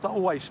will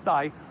always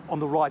stay on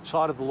the right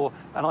side of the law,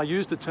 and I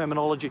use the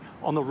terminology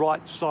on the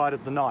right side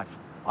of the knife.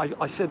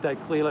 I said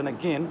that clearly, and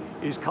again,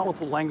 it is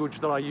colourful language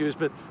that I use,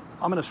 but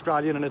I'm an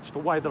Australian and it's the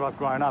way that I've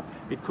grown up.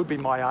 It could be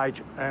my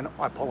age, and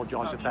I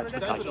apologise if that's the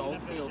case. David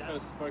Oldfield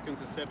has spoken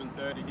to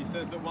 730. He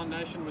says that One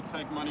Nation would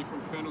take money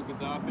from Colonel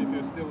Gaddafi if he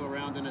was still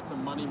around, and it's a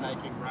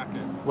money-making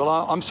racket. Well,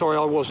 I'm sorry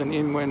I wasn't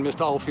in when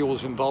Mr Oldfield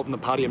was involved in the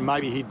party, and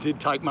maybe he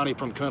did take money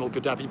from Colonel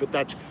Gaddafi, but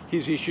that's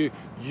his issue.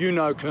 You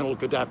know Colonel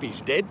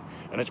Gaddafi's dead,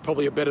 and it's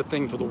probably a better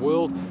thing for the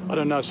world. I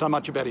don't know so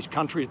much about his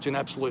country. It's in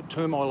absolute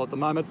turmoil at the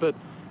moment, but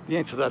the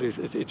answer to that is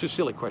it's a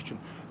silly question.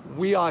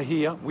 We are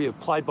here. We have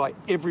played by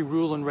every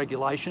rule and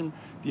regulation.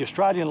 The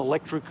Australian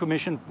Electoral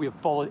Commission, we have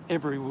followed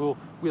every rule.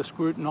 We are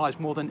scrutinised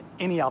more than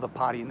any other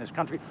party in this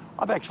country.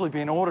 I've actually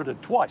been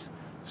audited twice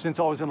since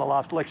I was in the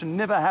last election.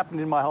 Never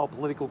happened in my whole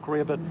political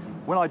career, but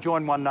when I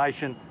joined One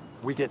Nation,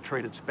 we get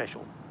treated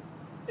special.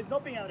 Is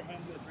not being able to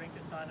hand you a drink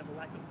a sign of a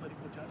lack of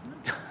political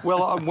judgment?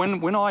 Well,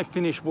 when I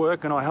finish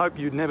work, and I hope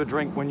you never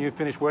drink when you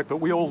finish work, but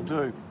we all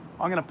do,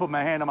 I'm going to put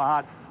my hand on my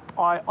heart.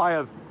 I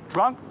have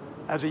drunk.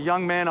 As a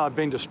young man, I've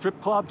been to strip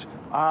clubs.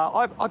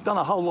 I've done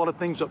a whole lot of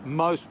things that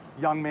most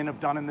young men have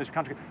done in this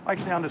country. I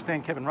actually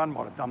understand Kevin Rudd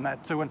might have done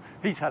that too, and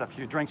he's had a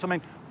few drinks. I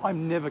mean,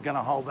 I'm never going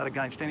to hold that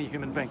against any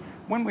human being.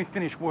 When we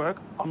finish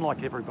work, I'm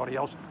like everybody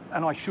else,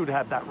 and I should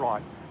have that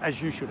right, as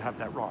you should have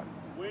that right.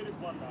 Where does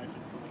One Nation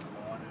draw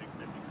the line in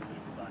accepting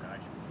political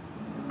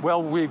donations?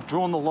 Well, we've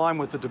drawn the line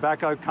with the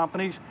tobacco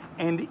companies,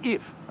 and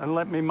if, and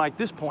let me make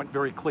this point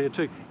very clear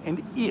too,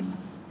 and if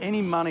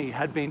any money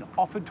had been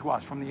offered to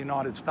us from the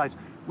United States,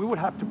 we would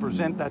have to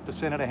present that to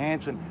Senator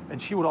Hanson,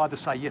 and she would either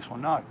say yes or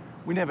no.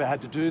 We never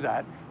had to do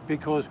that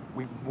because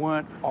we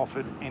weren't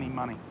offered any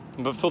money.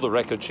 But for the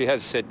record, she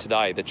has said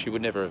today that she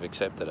would never have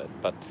accepted it.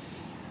 But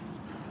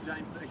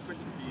James, a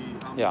question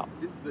for you. Yeah.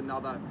 This is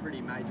another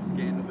pretty major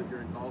scandal that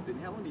you're involved in.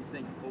 How long do you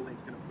think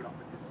Pauline's going to put up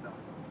with this stuff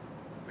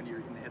when you're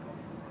in the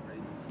headlines for no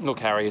reason? look,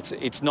 Harry,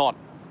 it's not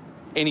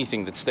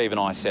anything that Steve and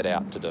I set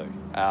out to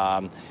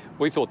do.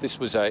 We thought this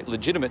was a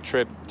legitimate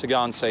trip to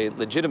go and see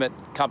legitimate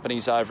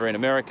companies over in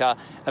America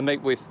and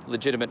meet with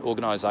legitimate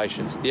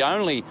organisations. The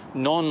only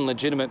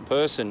non-legitimate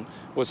person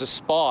was a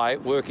spy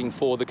working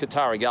for the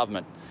Qatari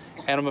government.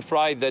 And I'm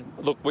afraid that,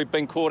 look, we've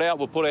been caught out.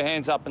 We'll put our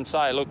hands up and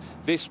say, look,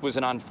 this was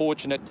an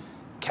unfortunate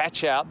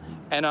catch-out.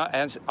 And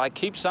as I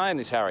keep saying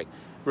this, Harry,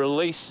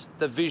 release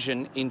the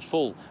vision in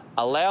full.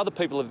 Allow the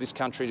people of this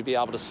country to be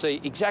able to see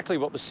exactly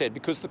what was said,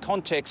 because the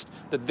context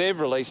that they've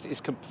released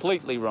is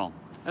completely wrong.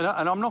 And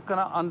I'm not going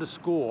to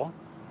underscore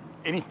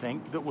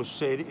anything that was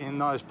said in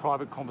those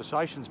private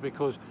conversations,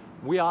 because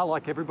we are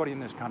like everybody in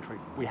this country.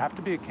 We have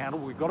to be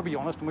accountable, we've got to be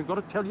honest, and we've got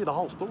to tell you the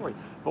whole story.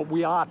 But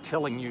we are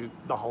telling you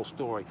the whole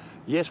story.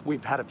 Yes,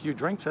 we've had a few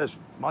drinks, as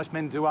most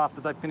men do after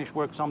they finish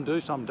work. Some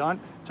do, some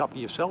don't. It's up to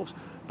yourselves.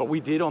 But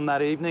we did on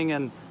that evening,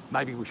 and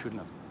maybe we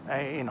shouldn't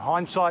have. In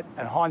hindsight,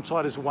 and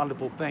hindsight is a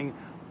wonderful thing,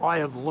 I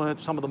have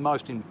learnt some of the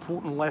most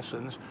important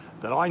lessons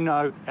that I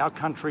know our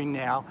country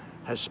now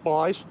has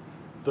spies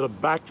that are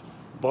backed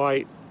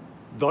by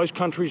those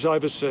countries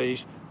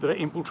overseas that are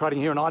infiltrating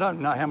here, and I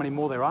don't know how many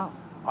more there are.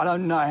 I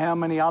don't know how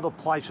many other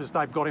places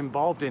they've got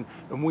involved in,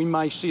 and we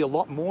may see a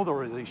lot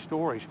more of these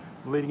stories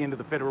leading into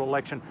the federal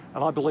election,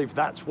 and I believe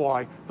that's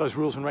why those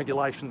rules and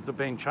regulations that are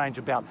being changed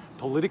about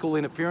political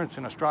interference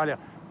in Australia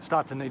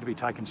start to need to be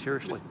taken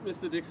seriously.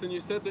 Mr. Dixon, you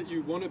said that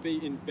you want to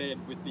be in bed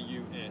with the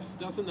US.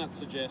 Doesn't that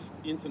suggest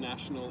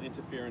international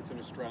interference in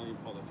Australian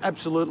politics?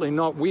 Absolutely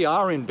not. We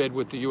are in bed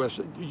with the US.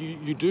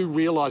 You do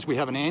realise we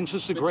have an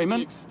ANZUS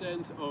agreement. But to the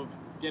extent of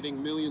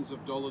getting millions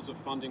of dollars of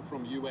funding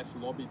from US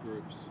lobby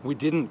groups. We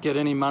didn't get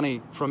any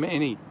money from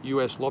any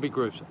US lobby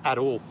groups at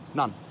all.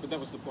 None. But that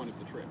was the point of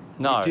the trip.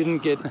 No. We didn't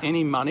get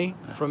any money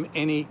from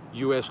any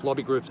US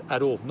lobby groups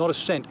at all. Not a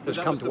cent has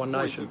come to One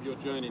Nation. That was the point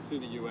of your journey to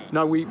the US.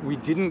 No, we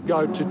didn't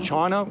go to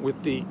China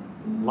with the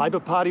Labor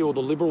Party or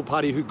the Liberal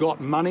Party, who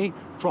got money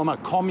from a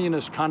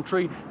communist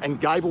country and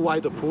gave away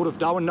the Port of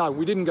Darwin. No,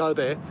 we didn't go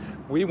there.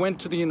 We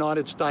went to the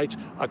United States,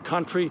 a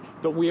country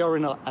that we are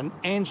in an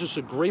ANZUS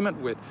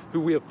agreement with, who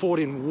we have fought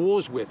in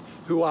wars with,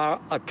 who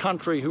are a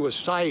country who has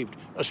saved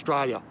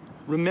Australia.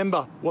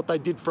 Remember what they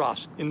did for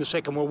us in the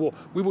Second World War.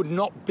 We would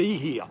not be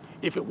here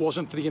if it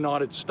wasn't for the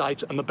United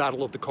States and the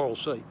Battle of the Coral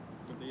Sea.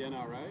 But the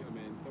NRA, I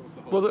mean, that was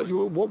the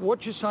whole... Well,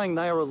 what you're saying,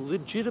 they are a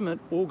legitimate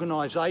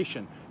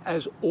organisation,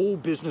 as all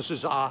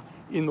businesses are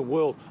in the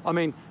world. I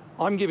mean,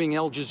 I'm giving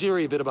Al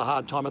Jazeera a bit of a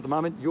hard time at the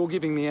moment. You're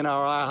giving the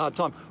NRA a hard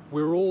time.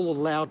 We're all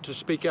allowed to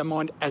speak our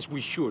mind, as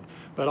we should.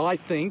 But I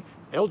think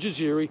Al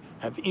Jazeera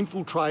have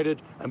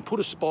infiltrated and put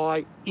a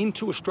spy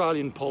into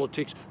Australian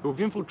politics, who have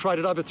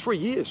infiltrated over 3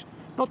 years.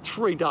 Not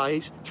 3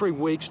 days, 3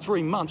 weeks,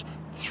 3 months,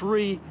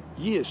 3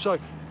 years. So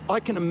I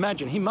can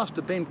imagine he must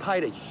have been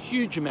paid a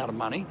huge amount of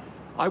money.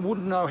 I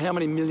wouldn't know how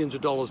many millions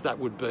of dollars that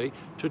would be,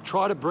 to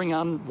try to bring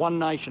One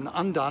Nation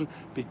undone,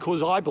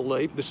 because I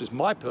believe, this is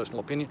my personal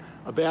opinion,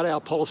 about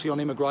our policy on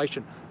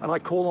immigration. And I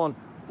call on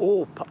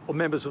all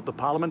members of the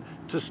Parliament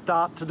to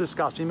start to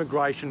discuss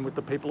immigration with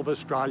the people of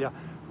Australia.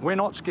 We're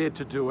not scared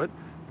to do it.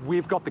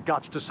 We've got the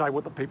guts to say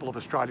what the people of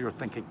Australia are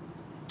thinking.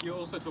 You're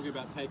also talking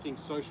about taking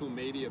social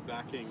media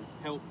backing,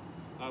 help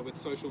with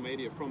social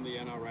media from the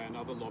NRA and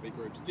other lobby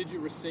groups. Did you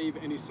receive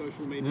any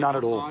social media? None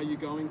at all. Are you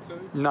going to?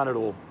 None at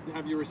all.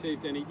 Have you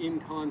received any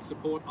in-kind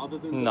support other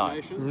than No.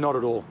 donations? Not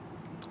at all.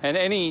 And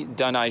any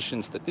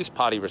donations that this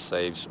party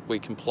receives, we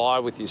comply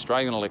with the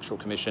Australian Electoral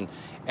Commission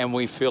and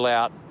we fill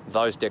out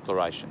those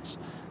declarations.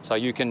 So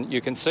you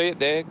can see it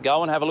there.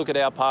 Go and have a look at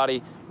our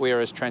party. We are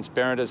as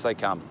transparent as they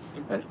come.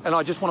 And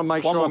I just want to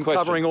make One sure more I'm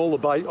question. covering all the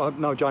base.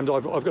 No, James,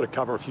 I've got to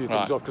cover a few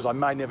things Right. off, because I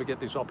may never get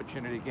this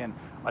opportunity again.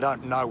 I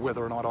don't know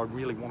whether or not I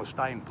really want to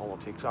stay in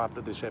politics after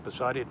this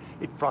episode.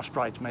 It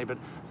frustrates me, but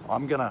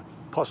I'm going to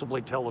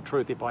possibly tell the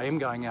truth if I am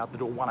going out the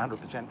door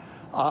 100%.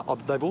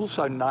 They've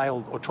also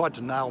nailed, or tried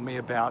to nail me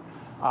about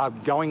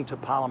going to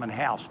Parliament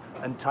House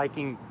and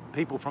taking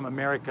people from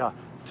America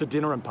to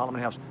dinner in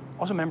Parliament House.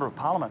 I was a member of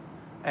Parliament,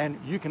 and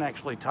you can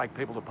actually take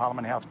people to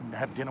Parliament House and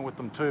have dinner with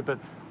them too, but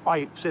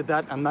I said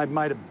that and they've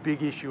made a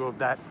big issue of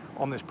that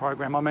on this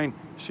program. I mean,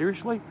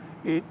 seriously,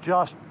 it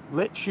just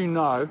lets you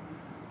know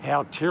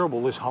how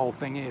terrible this whole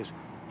thing is.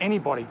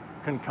 Anybody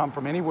can come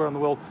from anywhere in the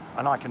world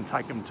and I can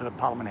take them to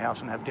Parliament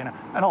House and have dinner,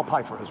 and I'll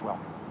pay for it as well.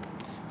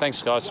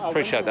 Thanks, guys.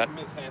 Appreciate that.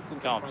 Ms. Hanson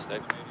Go on,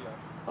 confronted Steve.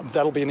 the media?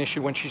 That'll be an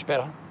issue when she's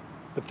better.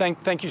 But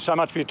thank you so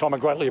much for your time. I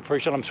greatly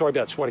appreciate it. I'm sorry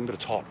about sweating, but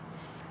it's hot.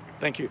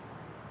 Thank you.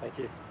 Thank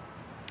you.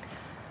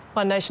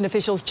 One Nation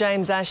officials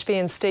James Ashby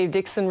and Steve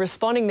Dixon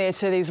responding there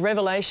to these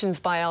revelations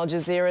by Al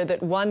Jazeera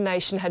that One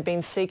Nation had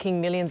been seeking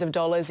millions of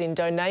dollars in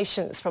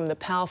donations from the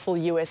powerful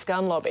US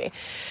gun lobby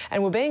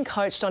and were being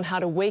coached on how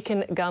to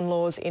weaken gun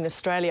laws in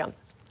Australia.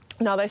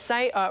 Now, they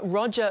say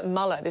Roger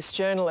Muller, this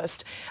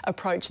journalist,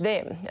 approached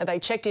them. They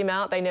checked him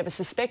out. They never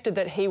suspected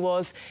that he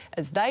was,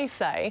 as they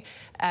say,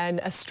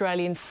 an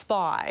Australian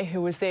spy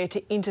who was there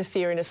to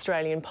interfere in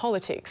Australian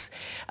politics.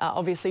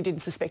 Obviously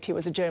didn't suspect he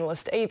was a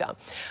journalist either.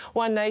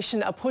 One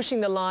Nation are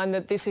pushing the line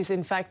that this is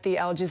in fact the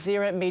Al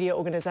Jazeera media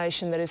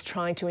organisation that is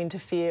trying to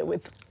interfere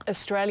with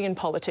Australian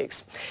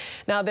politics.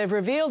 Now, they've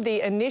revealed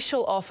the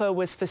initial offer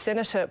was for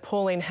Senator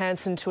Pauline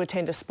Hanson to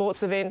attend a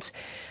sports event,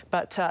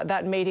 but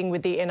that meeting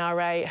with the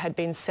NRA had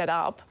been set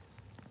up.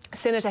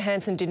 Senator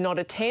Hanson did not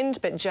attend,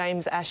 but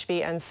James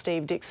Ashby and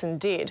Steve Dixon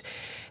did.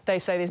 They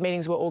say these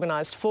meetings were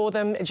organised for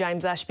them.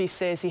 James Ashby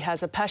says he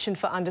has a passion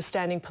for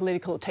understanding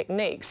political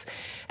techniques,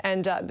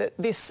 and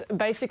this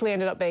basically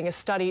ended up being a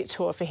study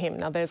tour for him.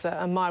 Now, there's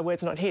a my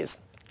words, not his.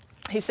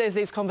 He says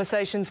these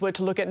conversations were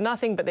to look at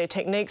nothing but their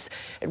techniques.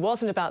 It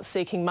wasn't about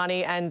seeking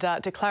money, and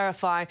to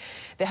clarify,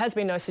 there has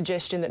been no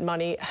suggestion that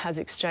money has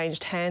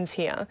exchanged hands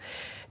here.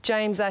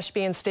 James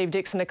Ashby and Steve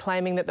Dixon are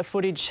claiming that the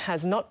footage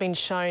has not been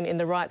shown in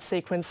the right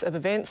sequence of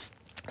events.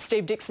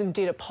 Steve Dixon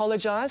did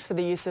apologise for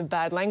the use of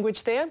bad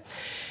language there.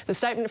 The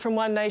statement from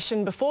One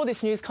Nation before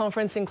this news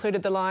conference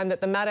included the line that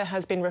the matter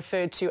has been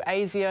referred to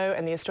ASIO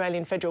and the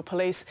Australian Federal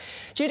Police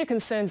due to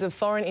concerns of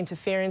foreign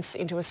interference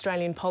into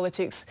Australian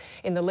politics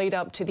in the lead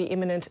up to the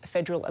imminent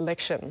federal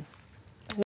election.